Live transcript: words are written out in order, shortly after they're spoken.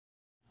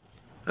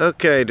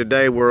Okay,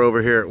 today we're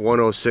over here at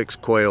 106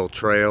 Quail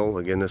Trail.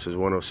 Again, this is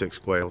 106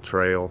 Quail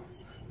Trail.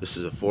 This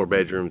is a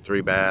 4-bedroom,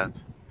 3-bath,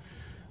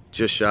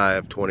 just shy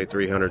of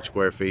 2,300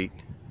 square feet.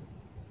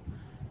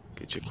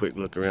 Get you a quick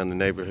look around the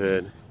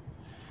neighborhood.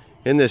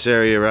 In this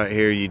area right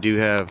here, you do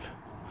have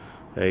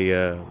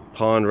a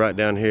pond right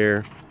down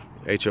here.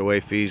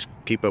 HOA fees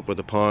keep up with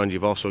the pond.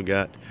 You've also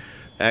got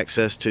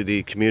access to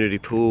the community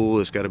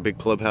pool. It's got a big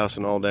clubhouse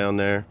and all down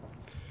there.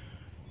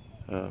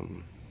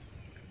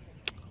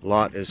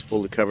 Lot is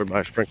fully covered by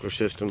a sprinkler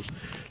system.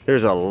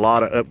 There's a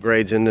lot of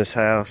upgrades in this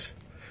house.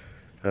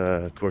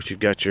 Of course, you've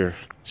got your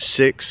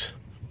 6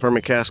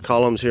 permacast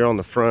columns here on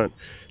the front.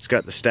 It's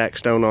got the stacked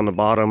stone on the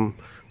bottom.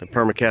 The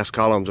permacast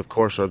columns, of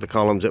course, are the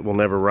columns that will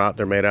never rot.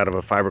 They're made out of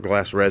a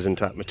fiberglass resin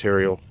type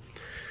material.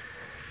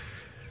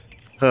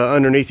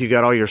 Underneath, you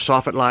got all your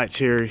soffit lights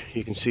here.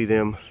 You can see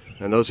them,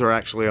 and those are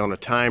actually on a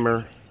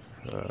timer.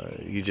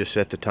 You just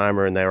set the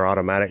timer and they're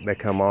automatic. They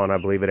come on, I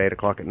believe, at 8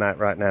 o'clock at night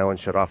right now and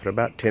shut off at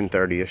about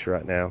 10:30ish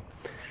right now.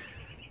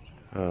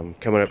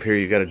 Coming up here,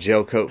 you've got a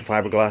gel coat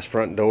fiberglass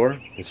front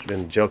door. It's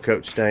been gel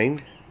coat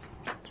stained.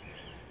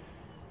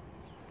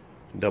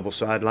 Double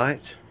side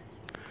lights.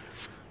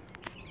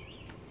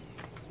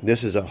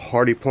 This is a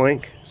hardy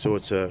plank, so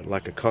it's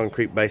like a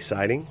concrete base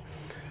siding.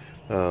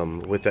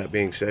 With that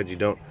being said, you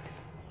don't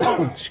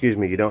excuse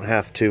me, you don't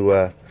have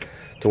to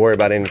worry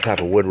about any type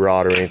of wood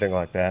rot or anything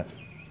like that.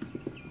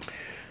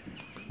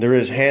 There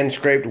is hand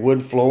scraped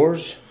wood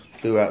floors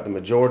throughout the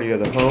majority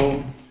of the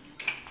home.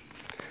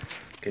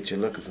 Get you a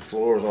look at the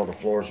floors. All the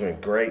floors are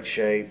in great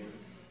shape.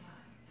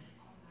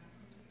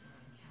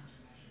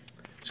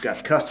 It's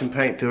got custom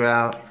paint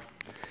throughout.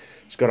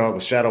 It's got all the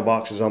shadow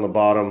boxes on the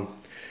bottom.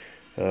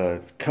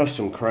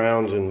 Custom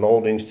crowns and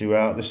moldings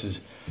throughout. This is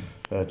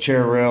a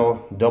chair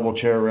rail, double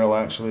chair rail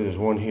actually. There's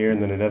one here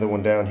and then another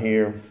one down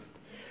here.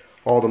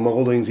 All the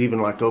moldings, even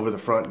like over the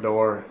front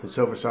door, it's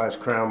oversized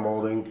crown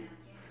molding.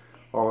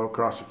 All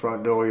across the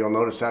front door. You'll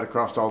notice that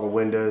across all the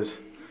windows.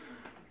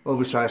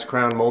 Oversized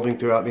crown molding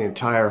throughout the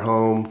entire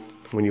home.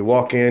 When you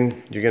walk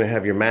in, you're going to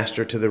have your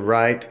master to the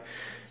right.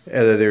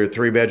 There are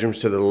 3 bedrooms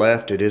to the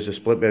left. It is a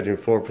split bedroom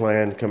floor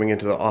plan coming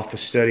into the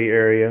office study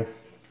area.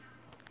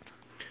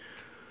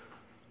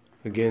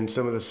 Again,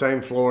 some of the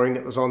same flooring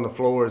that was on the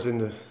floors in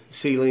the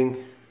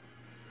ceiling.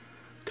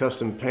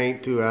 Custom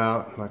paint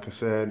throughout, like I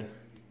said.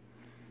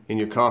 In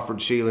your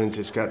coffered ceilings,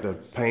 it's got the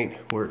paint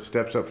where it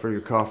steps up for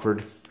your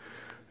coffered.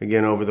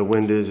 Again, over the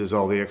windows is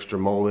all the extra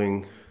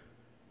molding.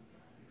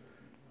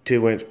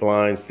 2-inch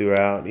blinds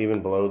throughout.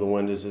 Even below the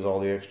windows is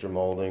all the extra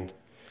molding.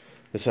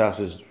 This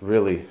house is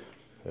really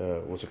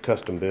was a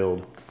custom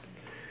build.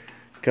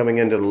 Coming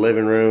into the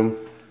living room,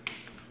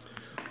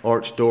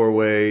 arched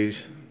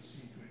doorways.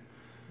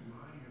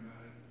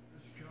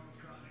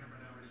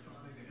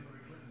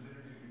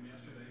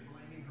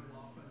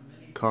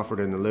 Coffered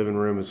in the living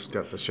room has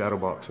got the shadow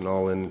box and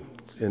all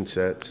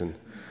insets, and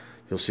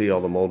you'll see all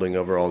the molding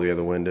over all the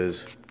other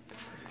windows.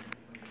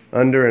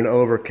 Under and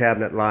over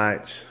cabinet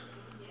lights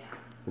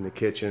in the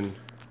kitchen,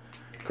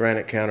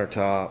 granite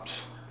countertops.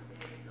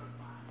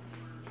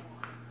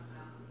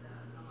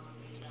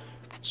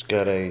 It's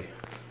got a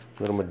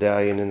little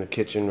medallion in the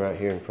kitchen right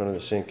here in front of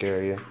the sink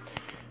area.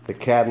 The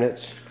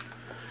cabinets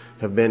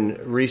have been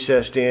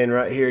recessed in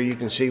right here. You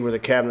can see where the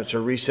cabinets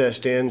are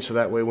recessed in, so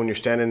that way when you're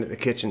standing at the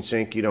kitchen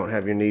sink, you don't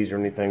have your knees or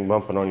anything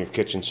bumping on your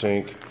kitchen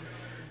sink.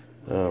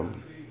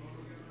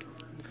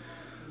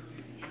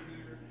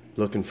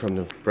 Looking from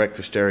the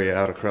breakfast area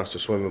out across the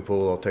swimming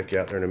pool. I'll take you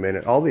out there in a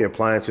minute. All the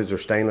appliances are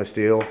stainless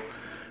steel,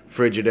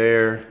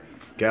 Frigidaire,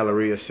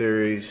 Galleria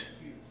series.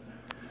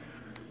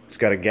 It's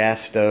got a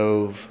gas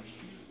stove.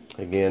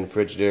 Again,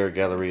 Frigidaire,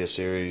 Galleria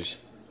series.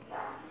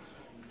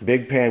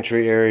 Big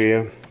pantry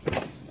area.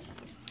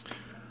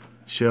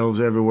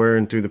 Shelves everywhere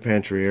and through the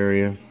pantry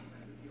area.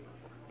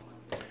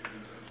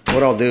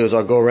 What I'll do is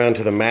I'll go around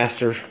to the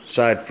master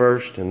side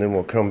first, and then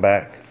we'll come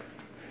back.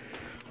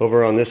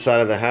 Over on this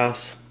side of the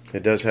house,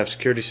 it does have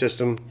security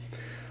system.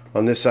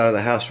 On this side of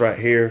the house right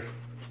here,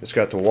 it's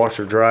got the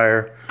washer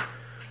dryer,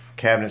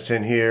 cabinets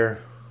in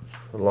here,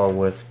 along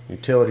with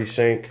utility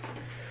sink.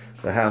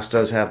 The house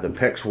does have the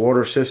PEX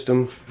water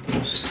system.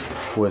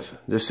 With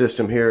this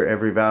system here,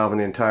 every valve in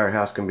the entire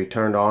house can be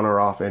turned on or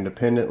off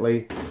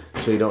independently,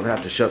 so you don't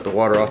have to shut the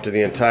water off to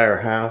the entire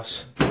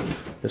house.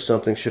 If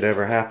something should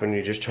ever happen,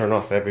 you just turn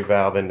off every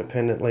valve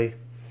independently.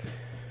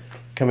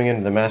 Coming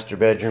into the master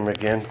bedroom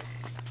again,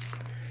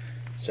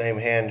 same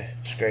hand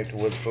scraped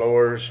wood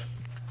floors,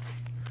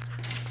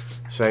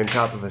 same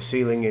top of a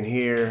ceiling in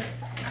here,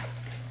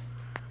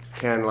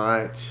 can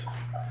lights.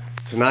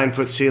 It's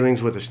 9-foot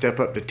ceilings with a step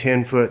up to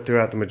 10 foot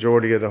throughout the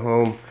majority of the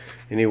home.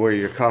 Anywhere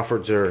your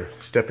coffereds are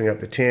stepping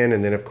up to 10,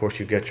 and then of course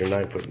you've got your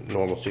 9-foot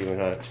normal ceiling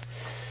heights.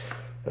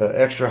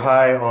 Extra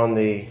high on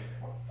the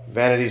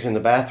vanities in the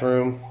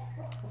bathroom,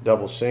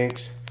 double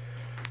sinks,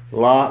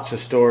 lots of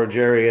storage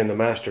area in the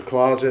master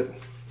closet.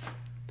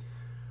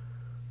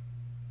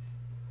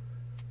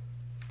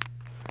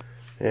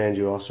 And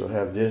you also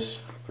have this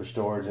for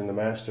storage in the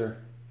master.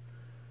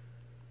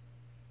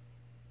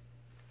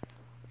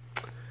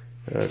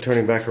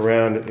 Turning back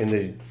around in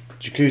the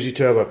jacuzzi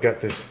tub, I've got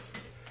this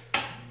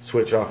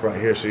switch off right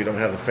here so you don't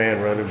have the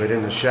fan running, but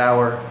in the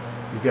shower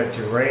you've got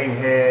your rain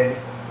head,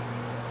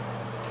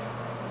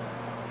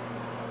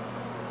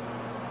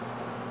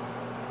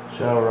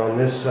 shower on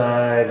this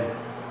side,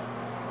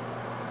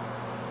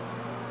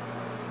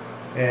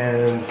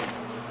 and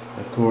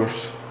of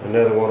course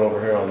another one over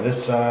here on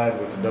this side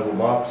with the double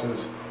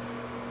boxes.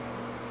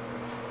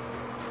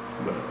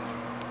 But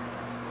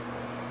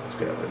it's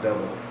got the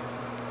double.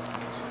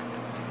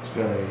 It's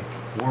got a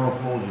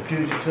Whirlpool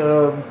jacuzzi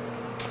tub.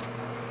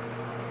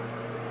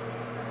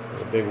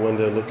 There's a big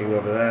window looking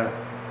over that.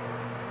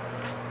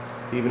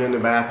 Even in the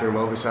bathroom,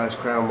 oversized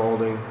crown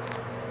molding.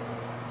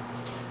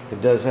 It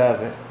does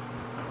have a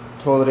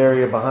toilet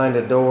area behind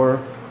the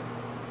door.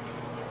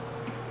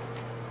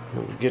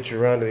 We'll get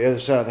you around to the other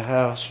side of the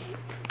house.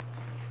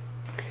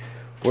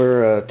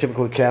 We're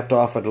typically capped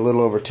off at a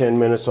little over 10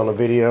 minutes on a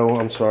video.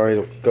 I'm sorry,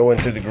 I'll go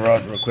into the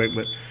garage real quick,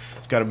 but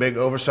it's got a big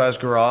oversized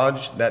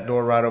garage. That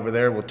door right over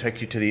there will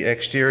take you to the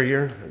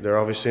exterior. They're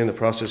obviously in the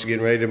process of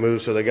getting ready to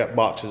move, so they got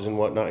boxes and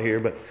whatnot here,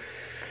 but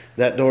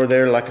that door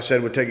there, like I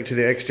said, would take you to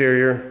the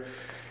exterior.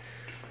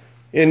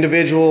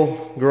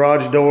 Individual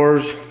garage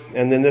doors,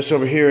 and then this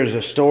over here is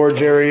a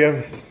storage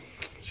area.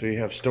 So you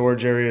have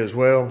storage area as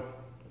well.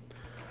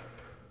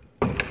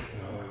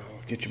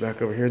 Get you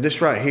back over here. This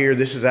right here,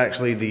 this is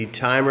actually the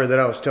timer that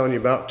I was telling you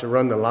about to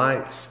run the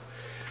lights,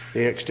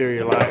 the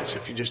exterior lights.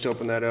 If you just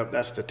open that up,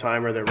 that's the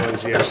timer that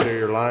runs the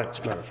exterior lights.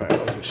 Matter of fact,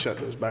 I'll just shut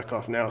those back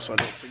off now so I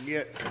don't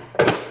forget.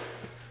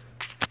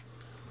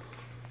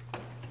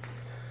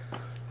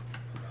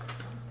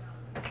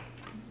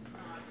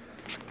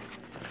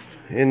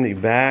 In the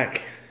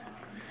back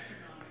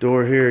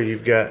door here,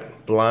 you've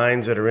got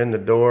blinds that are in the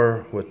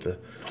door with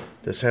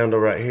this handle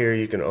right here.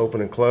 You can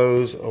open and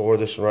close, or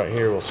this one right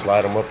here will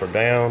slide them up or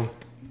down.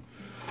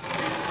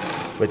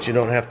 But you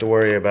don't have to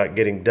worry about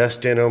getting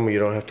dust in them. You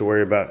don't have to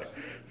worry about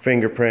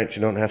fingerprints.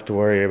 You don't have to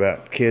worry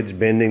about kids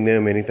bending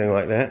them, anything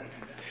like that.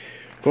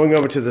 Going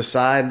over to the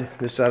side,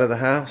 this side of the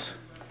house.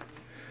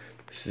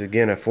 This is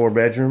again a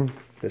 4-bedroom.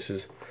 This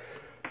is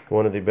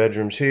one of the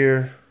bedrooms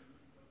here.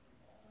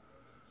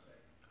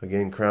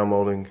 Again, crown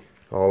molding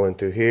all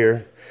into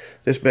here.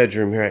 This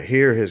bedroom right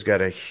here has got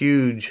a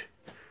huge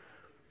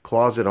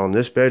closet on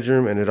this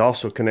bedroom, and it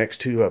also connects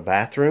to a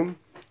bathroom.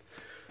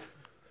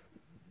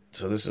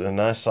 So this is a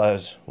nice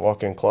size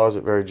walk-in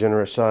closet, very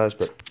generous size.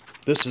 But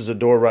this is a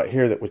door right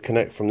here that would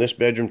connect from this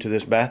bedroom to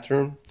this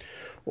bathroom.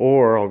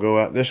 Or I'll go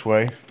out this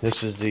way.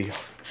 This is the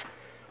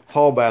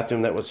hall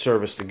bathroom that would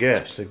service the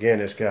guests. Again,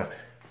 it's got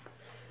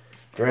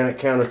granite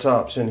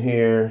countertops in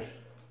here,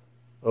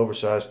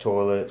 oversized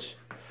toilets.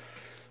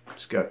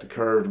 It's got the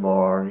curved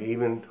bar,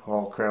 even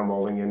all crown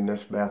molding in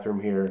this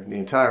bathroom here. The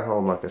entire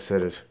home, like I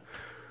said, is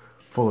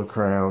full of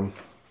crown.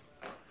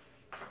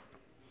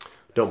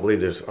 Don't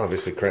believe there's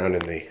obviously crown in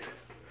the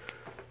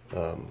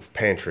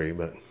pantry,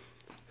 but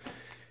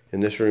in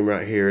this room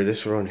right here,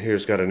 this one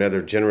here's got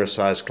another generous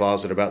sized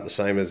closet about the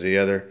same as the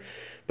other.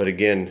 But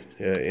again,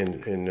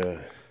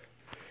 in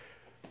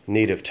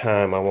need of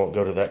time, I won't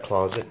go to that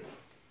closet.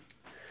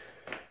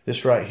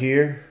 This right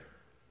here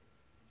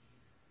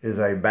is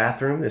a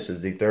bathroom. This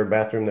is the 3rd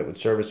bathroom that would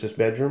service this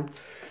bedroom.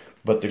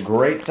 But the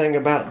great thing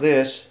about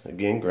this,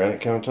 again,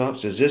 granite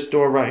countertops, is this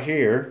door right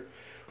here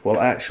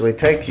will actually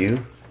take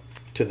you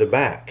to the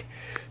back.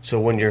 So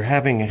when you're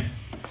having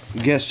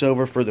guests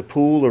over for the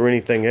pool or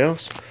anything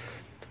else,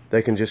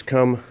 they can just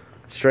come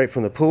straight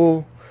from the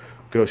pool,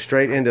 go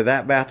straight into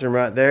that bathroom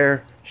right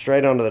there,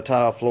 straight onto the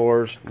tile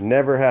floors,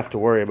 never have to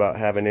worry about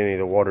having any of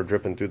the water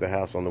dripping through the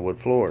house on the wood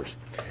floors.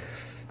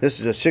 This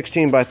is a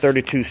 16 by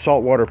 32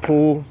 saltwater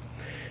pool.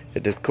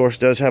 It of course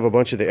does have a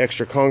bunch of the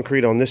extra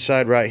concrete on this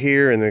side right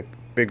here and the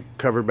big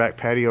covered back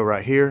patio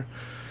right here.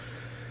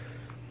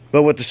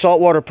 But with the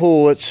saltwater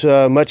pool, it's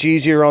much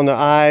easier on the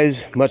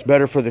eyes, much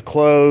better for the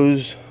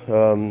clothes.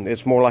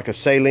 It's more like a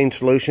saline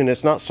solution.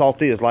 It's not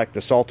salty as like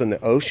the salt in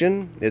the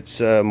ocean. It's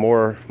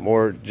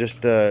more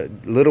just a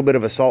little bit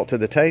of a salt to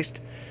the taste,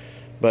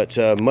 but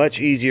much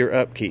easier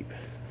upkeep.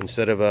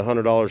 Instead of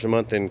 $100 a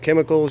month in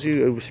chemicals,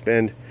 you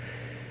spend,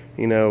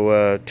 you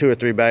know, 2 or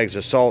 3 bags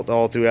of salt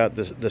all throughout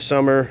the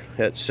summer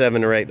at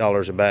 $7 or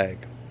 $8 a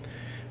bag.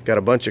 Got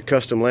a bunch of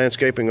custom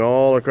landscaping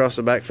all across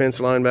the back fence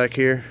line back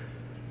here.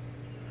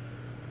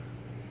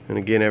 And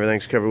again,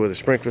 everything's covered with a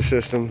sprinkler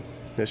system.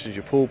 This is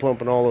your pool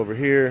pumping all over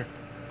here.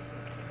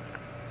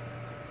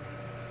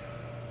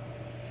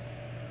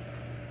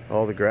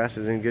 All the grass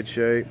is in good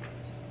shape.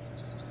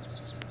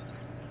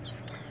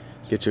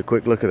 Get you a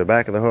quick look at the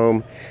back of the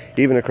home.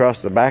 Even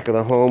across the back of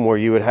the home where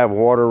you would have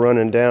water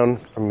running down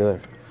from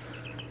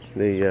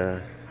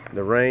the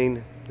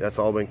rain, that's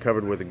all been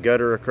covered with a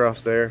gutter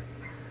across there,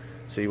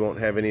 so you won't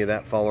have any of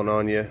that falling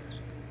on you.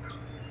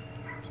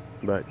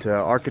 But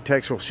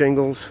architectural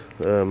shingles,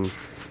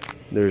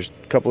 there's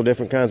a couple of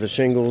different kinds of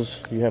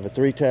shingles. You have a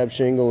 3-tab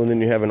shingle, and then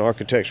you have an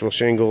architectural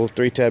shingle.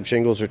 3-tab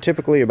shingles are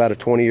typically about a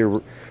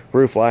 20-year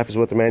roof life is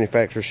what the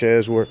manufacturer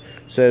says,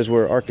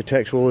 where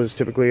architectural is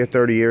typically a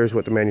 30 years,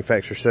 what the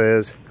manufacturer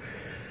says.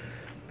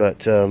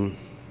 But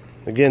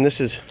again, this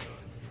is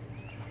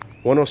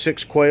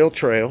 106 Quail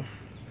Trail.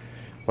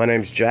 My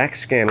name's Jack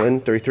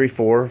Scanlon.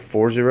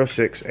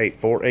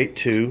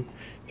 334-406-8482.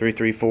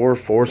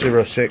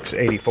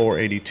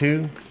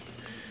 334-406-8482.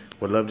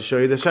 Would love to show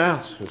you this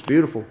house. It's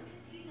beautiful.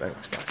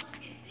 Thanks, guys.